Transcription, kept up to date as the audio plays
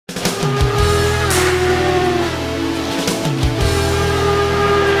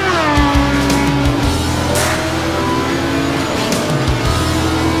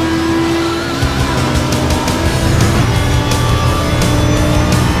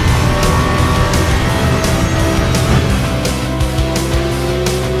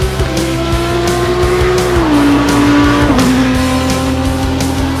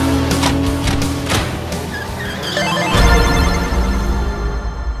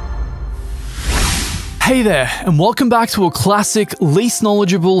Hey there, and welcome back to a classic, least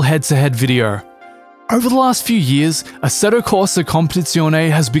knowledgeable head-to-head video. Over the last few years, Assetto Corsa Competizione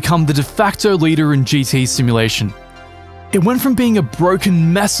has become the de facto leader in GT simulation. It went from being a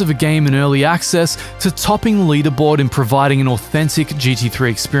broken mess of a game in early access to topping the leaderboard and providing an authentic GT3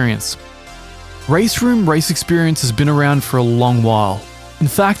 experience. RaceRoom race experience has been around for a long while. In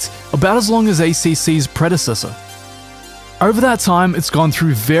fact, about as long as ACC's predecessor. Over that time, it's gone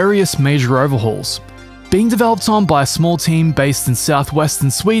through various major overhauls. Being developed on by a small team based in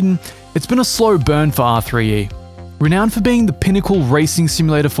southwestern Sweden, it's been a slow burn for R3E. Renowned for being the pinnacle racing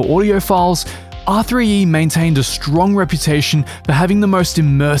simulator for audiophiles, R3E maintained a strong reputation for having the most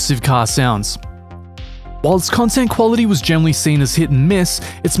immersive car sounds. While its content quality was generally seen as hit and miss,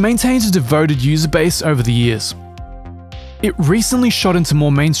 it's maintained a devoted user base over the years. It recently shot into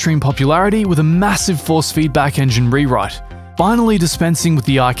more mainstream popularity with a massive force feedback engine rewrite, finally dispensing with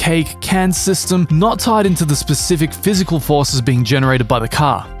the archaic CAN system not tied into the specific physical forces being generated by the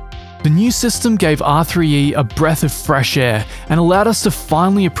car. The new system gave R3E a breath of fresh air and allowed us to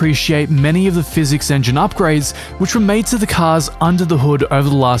finally appreciate many of the physics engine upgrades which were made to the cars under the hood over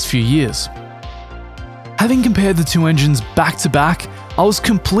the last few years. Having compared the two engines back to back, I was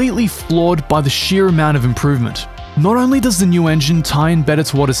completely floored by the sheer amount of improvement. Not only does the new engine tie in better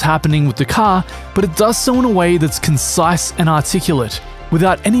to what is happening with the car, but it does so in a way that's concise and articulate,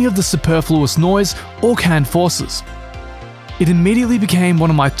 without any of the superfluous noise or canned forces. It immediately became one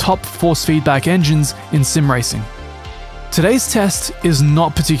of my top force feedback engines in sim racing. Today's test is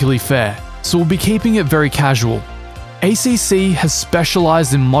not particularly fair, so we'll be keeping it very casual. ACC has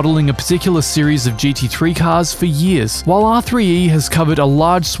specialized in modeling a particular series of GT3 cars for years, while R3E has covered a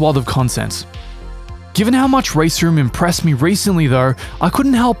large swath of content. Given how much RaceRoom impressed me recently though, I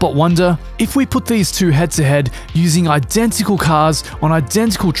couldn't help but wonder, if we put these two head-to-head using identical cars on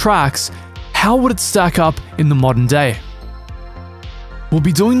identical tracks, how would it stack up in the modern day? We'll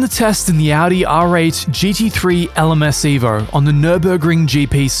be doing the test in the Audi R8 GT3 LMS Evo on the Nürburgring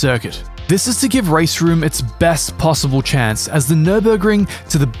GP circuit. This is to give RaceRoom its best possible chance, as the Nürburgring,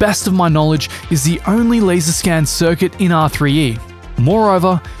 to the best of my knowledge, is the only laser scan circuit in R3E.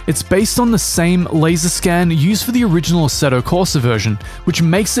 Moreover, it's based on the same laser scan used for the original Assetto Corsa version, which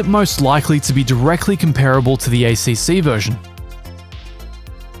makes it most likely to be directly comparable to the ACC version.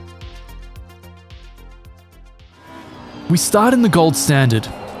 We start in the gold standard,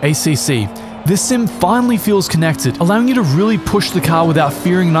 ACC. This sim finally feels connected, allowing you to really push the car without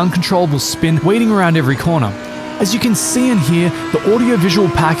fearing an uncontrollable spin waiting around every corner. As you can see and hear, the audio-visual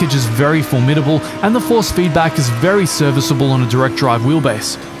package is very formidable and the force feedback is very serviceable on a direct drive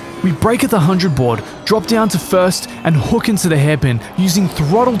wheelbase. We brake at the 100 board, drop down to first and hook into the hairpin, using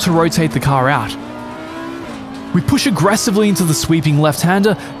throttle to rotate the car out. We push aggressively into the sweeping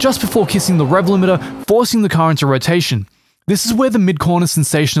left-hander just before kissing the rev limiter, forcing the car into rotation. This is where the mid-corner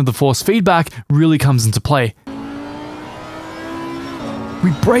sensation of the force feedback really comes into play. We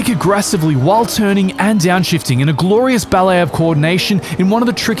brake aggressively while turning and downshifting in a glorious ballet of coordination in one of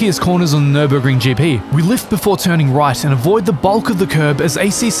the trickiest corners on the Nürburgring GP. We lift before turning right and avoid the bulk of the curb, as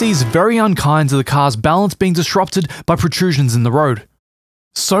ACC is very unkind to the car's balance being disrupted by protrusions in the road.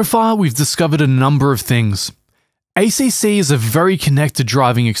 So far, we've discovered a number of things. ACC is a very connected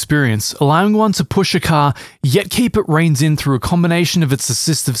driving experience, allowing one to push a car yet keep it reined in through a combination of its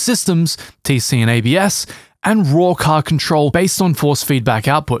assistive systems, TC and ABS, and raw car control based on force feedback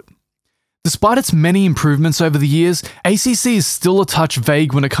output. Despite its many improvements over the years, ACC is still a touch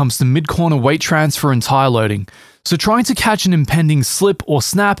vague when it comes to mid-corner weight transfer and tyre loading, so trying to catch an impending slip or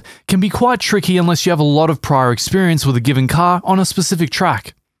snap can be quite tricky unless you have a lot of prior experience with a given car on a specific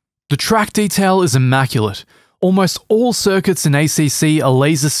track. The track detail is immaculate. Almost all circuits in ACC are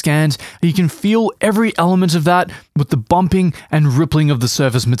laser scanned, and you can feel every element of that with the bumping and rippling of the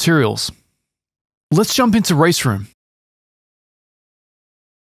surface materials. Let's jump into RaceRoom.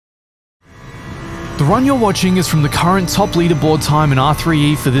 The run you're watching is from the current top leaderboard time in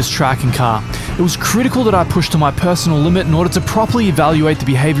R3E for this track and car. It was critical that I pushed to my personal limit in order to properly evaluate the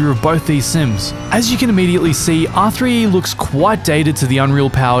behavior of both these sims. As you can immediately see, R3E looks quite dated to the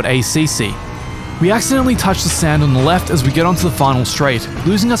Unreal-powered ACC. We accidentally touch the sand on the left as we get onto the final straight,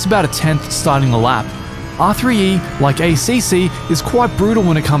 losing us about a tenth starting the lap. R3E, like ACC, is quite brutal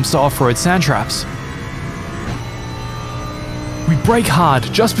when it comes to off-road sand traps. We brake hard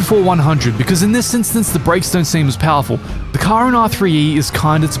just before 100 because in this instance the brakes don't seem as powerful. The car in R3E is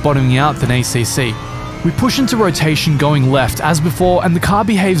kinder to bottoming out than ACC. We push into rotation going left as before and the car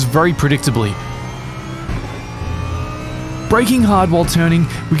behaves very predictably. Braking hard while turning,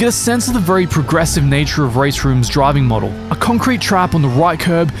 we get a sense of the very progressive nature of RaceRoom's driving model. A concrete trap on the right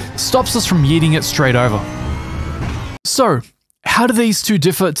curb stops us from yeeting it straight over. So, how do these two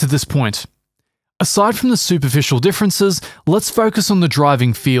differ to this point? Aside from the superficial differences, let's focus on the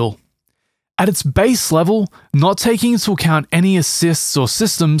driving feel. At its base level, not taking into account any assists or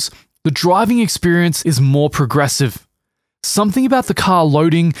systems, the driving experience is more progressive. Something about the car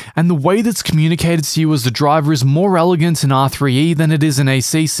loading and the way that's communicated to you as the driver is more elegant in R3E than it is in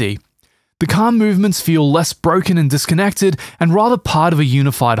ACC. The car movements feel less broken and disconnected and rather part of a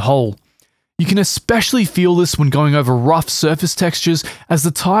unified whole. You can especially feel this when going over rough surface textures as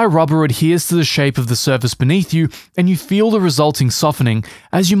the tyre rubber adheres to the shape of the surface beneath you and you feel the resulting softening,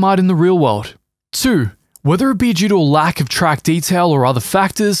 as you might in the real world. 2. Whether it be due to a lack of track detail or other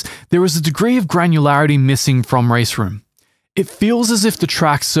factors, there is a degree of granularity missing from RaceRoom. It feels as if the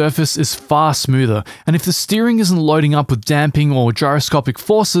track surface is far smoother, and if the steering isn't loading up with damping or gyroscopic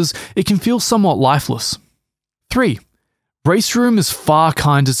forces, it can feel somewhat lifeless. 3. RaceRoom is far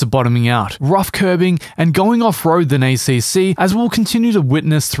kinder to bottoming out, rough curbing, and going off-road than ACC, as we'll continue to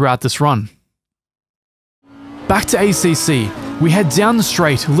witness throughout this run. Back to ACC, we head down the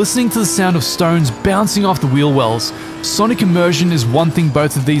straight, listening to the sound of stones bouncing off the wheel wells. Sonic immersion is one thing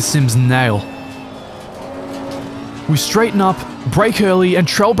both of these sims nail. We straighten up, brake early, and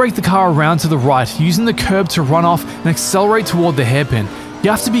trail brake the car around to the right, using the curb to run off and accelerate toward the hairpin. You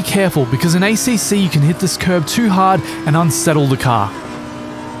have to be careful because in ACC you can hit this curb too hard and unsettle the car.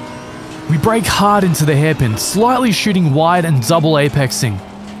 We brake hard into the hairpin, slightly shooting wide and double apexing.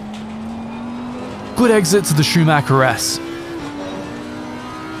 Good exit to the Schumacher S.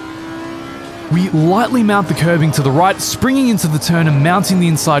 We lightly mount the curbing to the right, springing into the turn and mounting the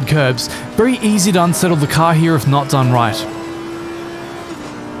inside curbs. Very easy to unsettle the car here if not done right.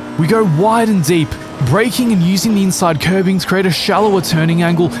 We go wide and deep, braking and using the inside curbing to create a shallower turning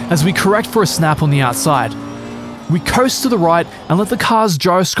angle as we correct for a snap on the outside. We coast to the right and let the car's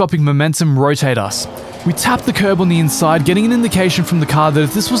gyroscopic momentum rotate us. We tap the curb on the inside, getting an indication from the car that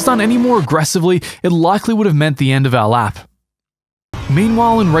if this was done any more aggressively, it likely would have meant the end of our lap.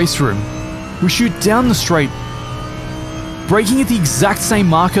 Meanwhile in RaceRoom, we shoot down the straight. Braking at the exact same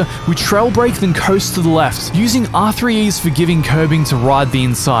marker, we trail brake then coast to the left, using R3E's forgiving curbing to ride the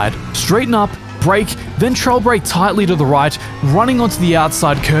inside. Straighten up, brake, then trail brake tightly to the right, running onto the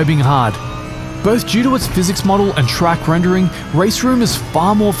outside curbing hard. Both due to its physics model and track rendering, RaceRoom is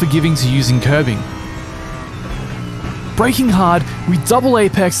far more forgiving to using curbing. Braking hard, we double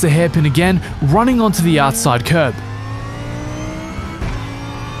apex the hairpin again, running onto the outside curb.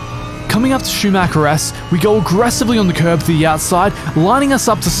 Coming up to Schumacher S, we go aggressively on the curb to the outside, lining us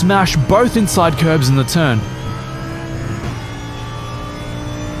up to smash both inside curbs in the turn.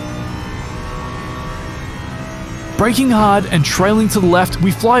 Braking hard and trailing to the left,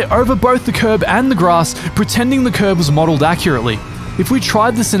 we fly over both the curb and the grass, pretending the curb was modelled accurately. If we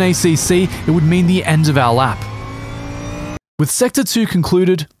tried this in ACC, it would mean the end of our lap. With Sector 2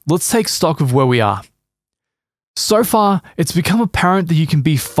 concluded, let's take stock of where we are. So far, it's become apparent that you can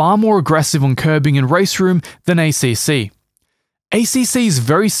be far more aggressive on curbing in RaceRoom than ACC. ACC is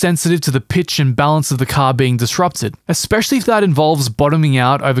very sensitive to the pitch and balance of the car being disrupted, especially if that involves bottoming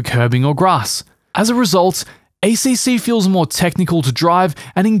out over curbing or grass. As a result, ACC feels more technical to drive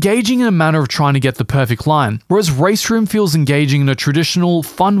and engaging in a manner of trying to get the perfect line, whereas RaceRoom feels engaging in a traditional,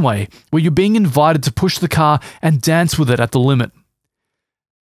 fun way, where you're being invited to push the car and dance with it at the limit.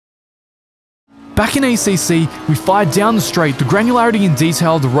 Back in ACC, we fired down the straight, the granularity and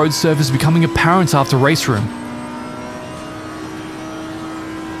detail of the road surface becoming apparent after RaceRoom.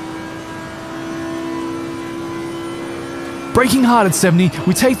 Braking hard at 70,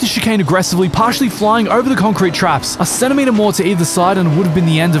 we take the chicane aggressively, partially flying over the concrete traps, a centimetre more to either side and it would have been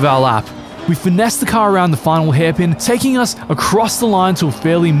the end of our lap. We finesse the car around the final hairpin, taking us across the line to a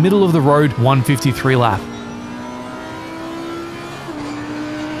fairly middle of the road 153 lap.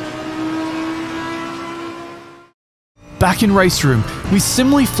 Back in RaceRoom, we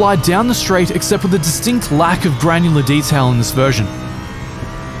similarly fly down the straight except with a distinct lack of granular detail in this version.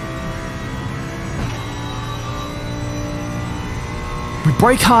 We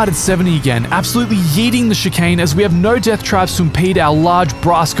brake hard at 70 again, absolutely yeeting the chicane as we have no death traps to impede our large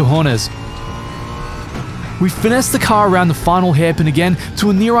brass cojones. We finesse the car around the final hairpin again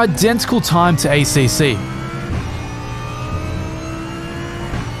to a near identical time to ACC.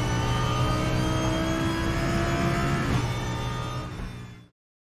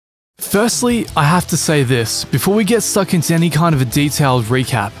 Firstly, I have to say this, before we get stuck into any kind of a detailed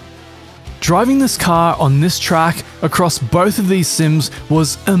recap. Driving this car on this track across both of these sims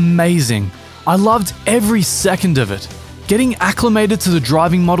was amazing. I loved every second of it. Getting acclimated to the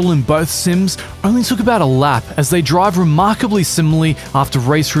driving model in both sims only took about a lap, as they drive remarkably similarly after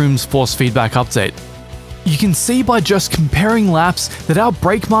RaceRoom's force feedback update. You can see by just comparing laps that our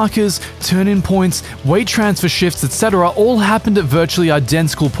brake markers, turn-in points, weight transfer shifts, etc. all happened at virtually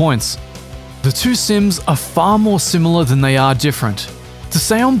identical points. The two sims are far more similar than they are different. To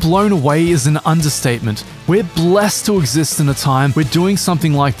say I'm blown away is an understatement. We're blessed to exist in a time where doing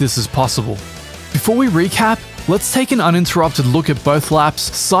something like this is possible. Before we recap, let's take an uninterrupted look at both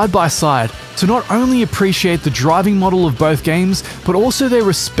laps side by side to not only appreciate the driving model of both games, but also their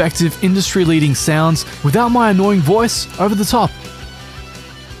respective industry-leading sounds without my annoying voice over the top.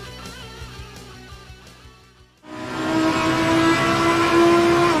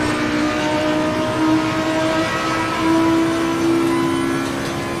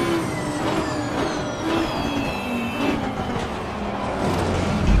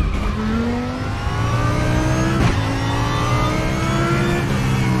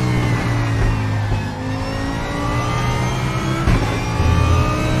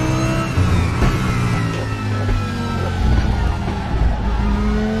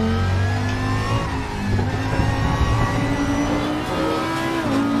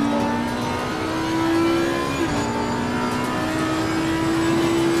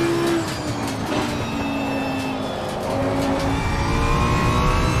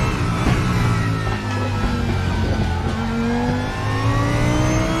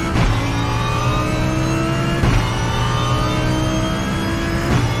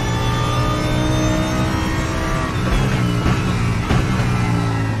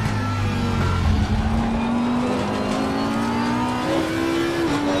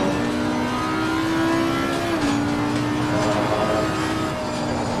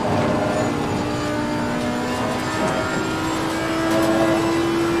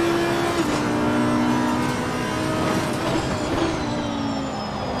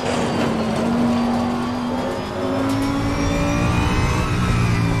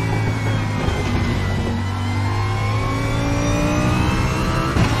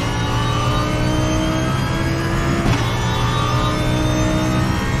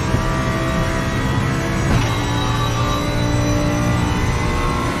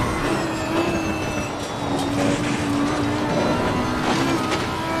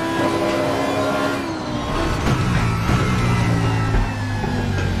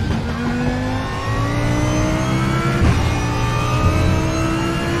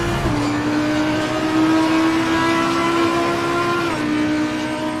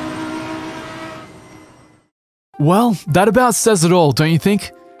 Well, that about says it all, don't you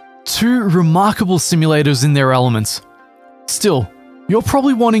think? Two remarkable simulators in their elements. Still, you're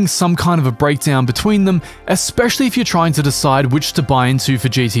probably wanting some kind of a breakdown between them, especially if you're trying to decide which to buy into for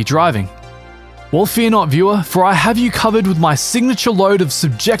GT driving. Well, fear not, viewer, for I have you covered with my signature load of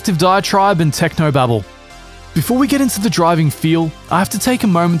subjective diatribe and technobabble. Before we get into the driving feel, I have to take a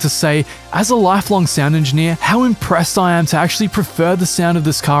moment to say, as a lifelong sound engineer, how impressed I am to actually prefer the sound of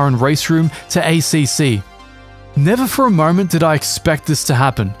this car in RaceRoom to ACC. Never for a moment did I expect this to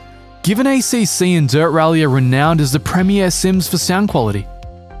happen, given ACC and Dirt Rally are renowned as the premier sims for sound quality.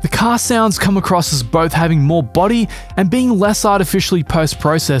 The car sounds come across as both having more body and being less artificially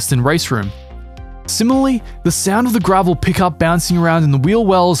post-processed in RaceRoom. Similarly, the sound of the gravel pickup bouncing around in the wheel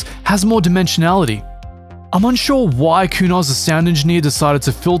wells has more dimensionality. I'm unsure why Kunos, a sound engineer, decided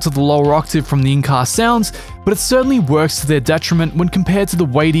to filter the lower octave from the in-car sounds, but it certainly works to their detriment when compared to the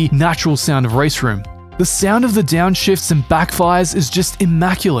weighty, natural sound of RaceRoom. The sound of the downshifts and backfires is just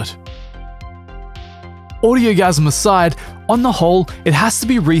immaculate. Audiogasm aside, on the whole, it has to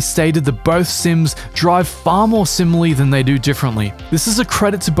be restated that both sims drive far more similarly than they do differently. This is a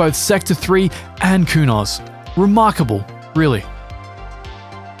credit to both Sector 3 and Kunos. Remarkable, really.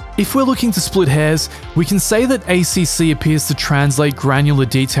 If we're looking to split hairs, we can say that ACC appears to translate granular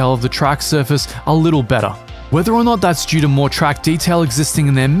detail of the track surface a little better. Whether or not that's due to more track detail existing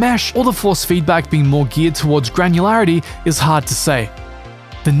in their mesh or the force feedback being more geared towards granularity is hard to say.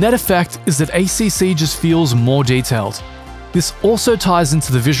 The net effect is that ACC just feels more detailed. This also ties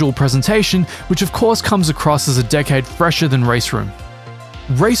into the visual presentation, which of course comes across as a decade fresher than RaceRoom.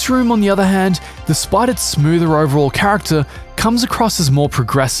 RaceRoom, on the other hand, despite its smoother overall character, comes across as more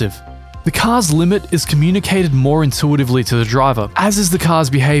progressive. The car's limit is communicated more intuitively to the driver, as is the car's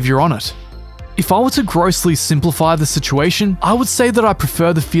behavior on it. If I were to grossly simplify the situation, I would say that I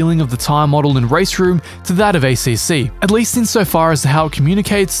prefer the feeling of the tire model in RaceRoom to that of ACC, at least insofar as to how it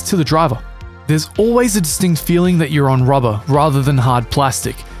communicates to the driver. There's always a distinct feeling that you're on rubber rather than hard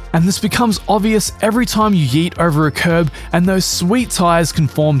plastic, and this becomes obvious every time you yeet over a curb and those sweet tires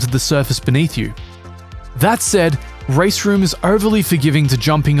conform to the surface beneath you. That said, RaceRoom is overly forgiving to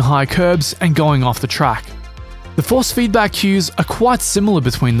jumping high curbs and going off the track. The force feedback cues are quite similar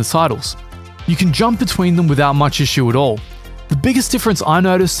between the titles. You can jump between them without much issue at all. The biggest difference I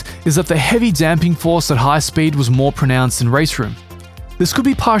noticed is that the heavy damping force at high speed was more pronounced in RaceRoom. This could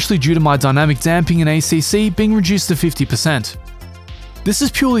be partially due to my dynamic damping in ACC being reduced to 50%. This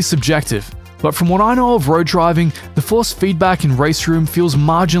is purely subjective, but from what I know of road driving, the force feedback in RaceRoom feels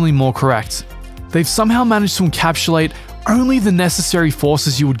marginally more correct. They've somehow managed to encapsulate only the necessary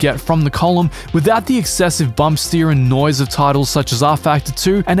forces you would get from the column without the excessive bump steer and noise of titles such as rFactor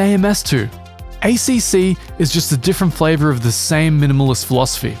 2 and AMS2. ACC is just a different flavor of the same minimalist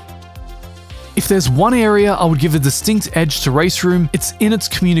philosophy. If there's one area I would give a distinct edge to RaceRoom, it's in its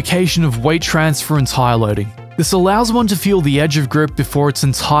communication of weight transfer and tire loading. This allows one to feel the edge of grip before it's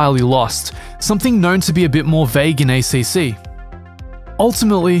entirely lost, something known to be a bit more vague in ACC.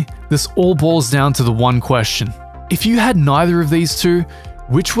 Ultimately, this all boils down to the one question. If you had neither of these two,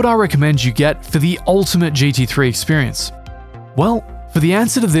 which would I recommend you get for the ultimate GT3 experience? Well, for the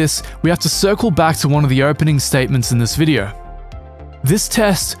answer to this, we have to circle back to one of the opening statements in this video. This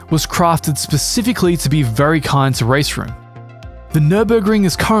test was crafted specifically to be very kind to RaceRoom. The Nürburgring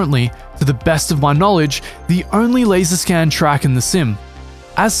is currently, to the best of my knowledge, the only laser scan track in the sim.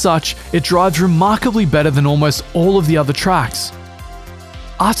 As such, it drives remarkably better than almost all of the other tracks.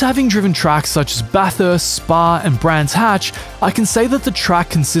 After having driven tracks such as Bathurst, Spa, and Brands Hatch, I can say that the track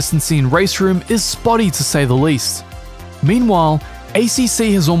consistency in RaceRoom is spotty to say the least. Meanwhile,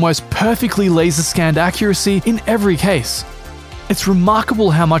 ACC has almost perfectly laser scanned accuracy in every case. It's remarkable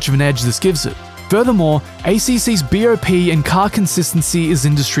how much of an edge this gives it. Furthermore, ACC's BOP and car consistency is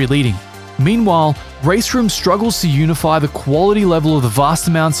industry leading. Meanwhile, RaceRoom struggles to unify the quality level of the vast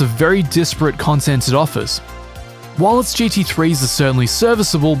amounts of very disparate content it offers. While its GT3s are certainly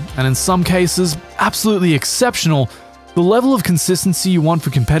serviceable, and in some cases, absolutely exceptional, the level of consistency you want for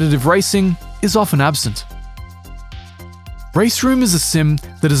competitive racing is often absent. RaceRoom is a sim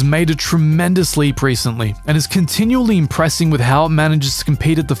that has made a tremendous leap recently, and is continually impressing with how it manages to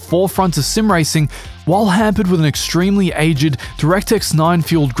compete at the forefront of sim racing while hampered with an extremely aged DirectX 9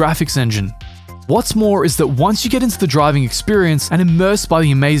 fueled graphics engine. What's more is that once you get into the driving experience and immersed by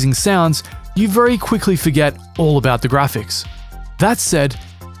the amazing sounds, you very quickly forget all about the graphics. That said,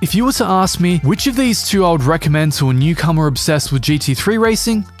 if you were to ask me which of these two I would recommend to a newcomer obsessed with GT3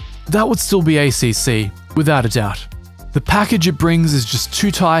 racing, that would still be ACC, without a doubt. The package it brings is just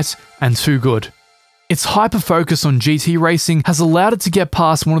too tight and too good. Its hyper-focus on GT racing has allowed it to get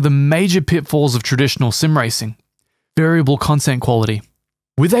past one of the major pitfalls of traditional sim racing: variable content quality.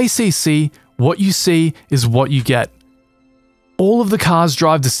 With ACC, what you see is what you get. All of the cars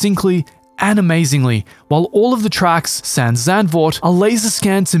drive distinctly and amazingly, while all of the tracks, sans Zandvoort, are laser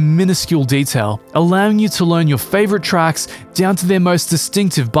scanned to minuscule detail, allowing you to learn your favorite tracks down to their most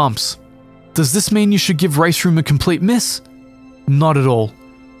distinctive bumps. Does this mean you should give RaceRoom a complete miss? Not at all.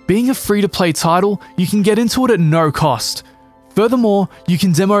 Being a free-to-play title, you can get into it at no cost. Furthermore, you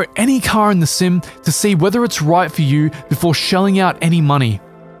can demo any car in the sim to see whether it's right for you before shelling out any money.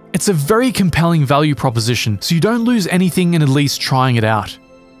 It's a very compelling value proposition, so you don't lose anything in at least trying it out.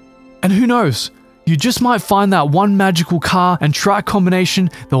 And who knows, you just might find that one magical car and track combination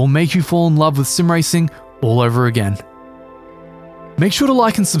that will make you fall in love with sim racing all over again. Make sure to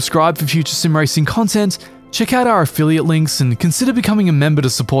like and subscribe for future sim racing content, check out our affiliate links, and consider becoming a member to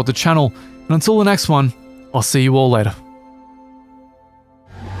support the channel. And until the next one, I'll see you all later.